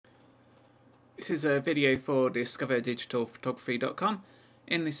This is a video for discoverdigitalphotography.com.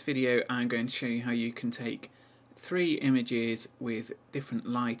 In this video I'm going to show you how you can take three images with different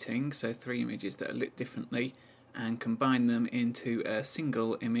lighting, so three images that are lit differently, and combine them into a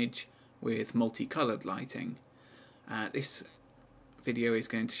single image with multicoloured lighting. This video is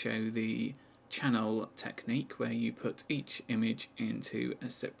going to show the channel technique, where you put each image into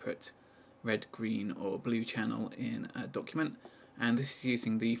a separate red, green or blue channel in a document, and this is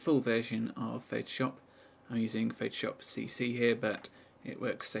using the full version of Photoshop. I'm using Photoshop CC here, but it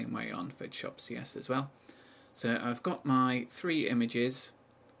works the same way on Photoshop CS as well. So I've got my three images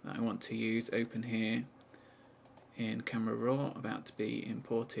that I want to use open here in Camera Raw, about to be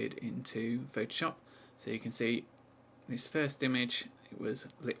imported into Photoshop. So you can see this first image, it was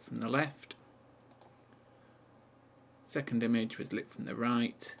lit from the left. Second image was lit from the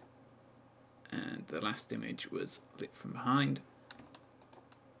right, and the last image was lit from behind.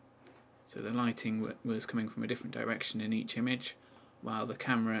 So the lighting was coming from a different direction in each image, while the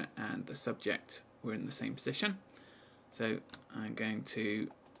camera and the subject were in the same position. So I'm going to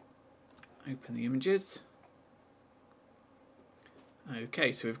open the images.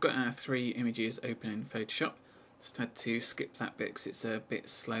 Okay, so we've got our three images open in Photoshop. Just had to skip that bit because it's a bit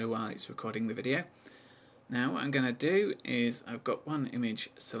slow while it's recording the video. Now what I'm going to do is, I've got one image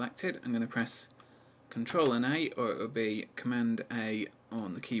selected. I'm going to press Control and A, or it will be Command A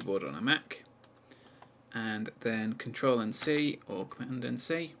on the keyboard on a Mac, and then Control and C or Command and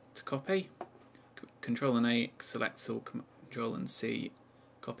C to copy. Control and A selects all Control and C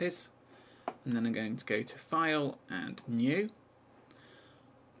copies, and then I'm going to go to File and New.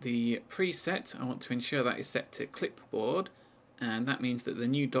 The preset, I want to ensure that is set to clipboard, and that means that the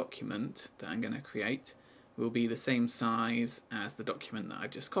new document that I'm going to create will be the same size as the document that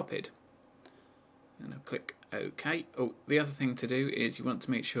I've just copied. I'm going to click OK. Oh, the other thing to do is you want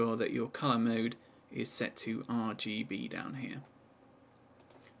to make sure that your colour mode is set to RGB down here.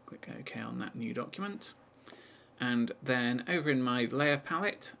 Click OK on that new document. And then over in my layer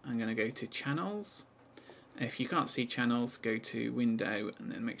palette, I'm going to go to Channels. If you can't see Channels, go to Window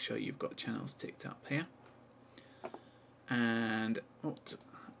and then make sure you've got Channels ticked up here. And I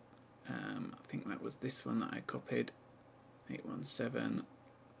think that was this one that I copied, 817.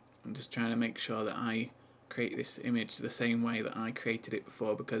 I'm just trying to make sure that I create this image the same way that I created it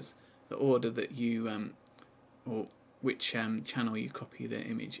before, because the order that you, or which channel you copy the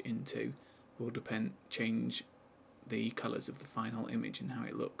image into, will change the colours of the final image and how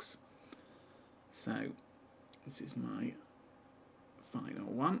it looks. So this is my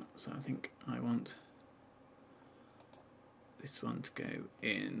final one, so I think I want this one to go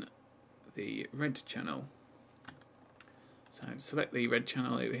in the red channel. So select the red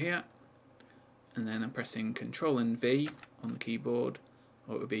channel over here, and then I'm pressing Control and V on the keyboard,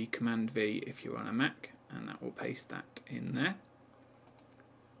 or it would be Command V if you're on a Mac, and that will paste that in there.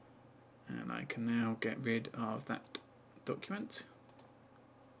 And I can now get rid of that document.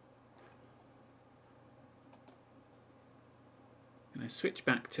 I'm going to switch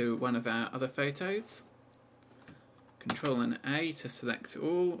back to one of our other photos. Control and A to select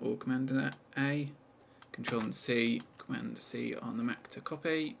all, or Command and A. Control and C, Command C on the Mac to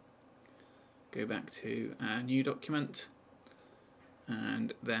copy. Go back to our new document,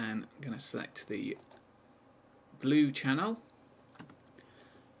 and then I'm going to select the blue channel,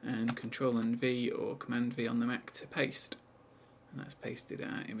 and Control and V or Command V on the Mac to paste. And that's pasted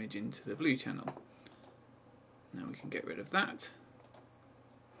our image into the blue channel. Now we can get rid of that.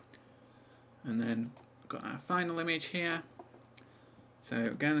 And then got our final image here. So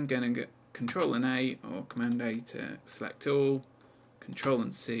again, I'm going to get Control and A or Command A to select all, Control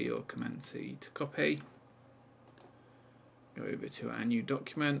and C or Command C to copy. Go over to our new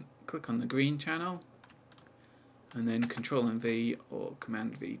document, click on the green channel, and then Control and V or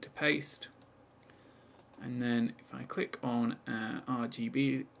Command V to paste. And then if I click on our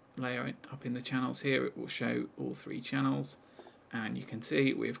RGB layer up in the channels here, it will show all three channels, and you can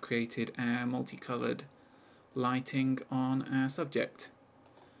see we've created our multicoloured lighting on our subject.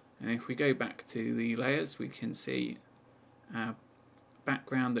 And if we go back to the layers, we can see our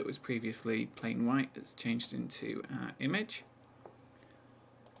background that was previously plain white that's changed into our image.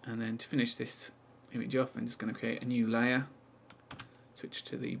 And then to finish this image off, I'm just going to create a new layer. Switch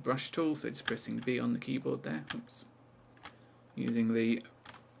to the brush tool, so just pressing V on the keyboard there. Oops. Using the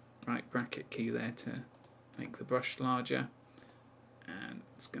right bracket key there to make the brush larger. And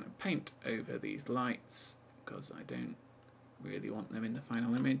it's going to paint over these lights because I don't really want them in the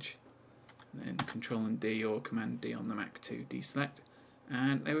final image. And then Control and D or Command D on the Mac to deselect,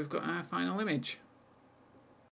 and there we've got our final image.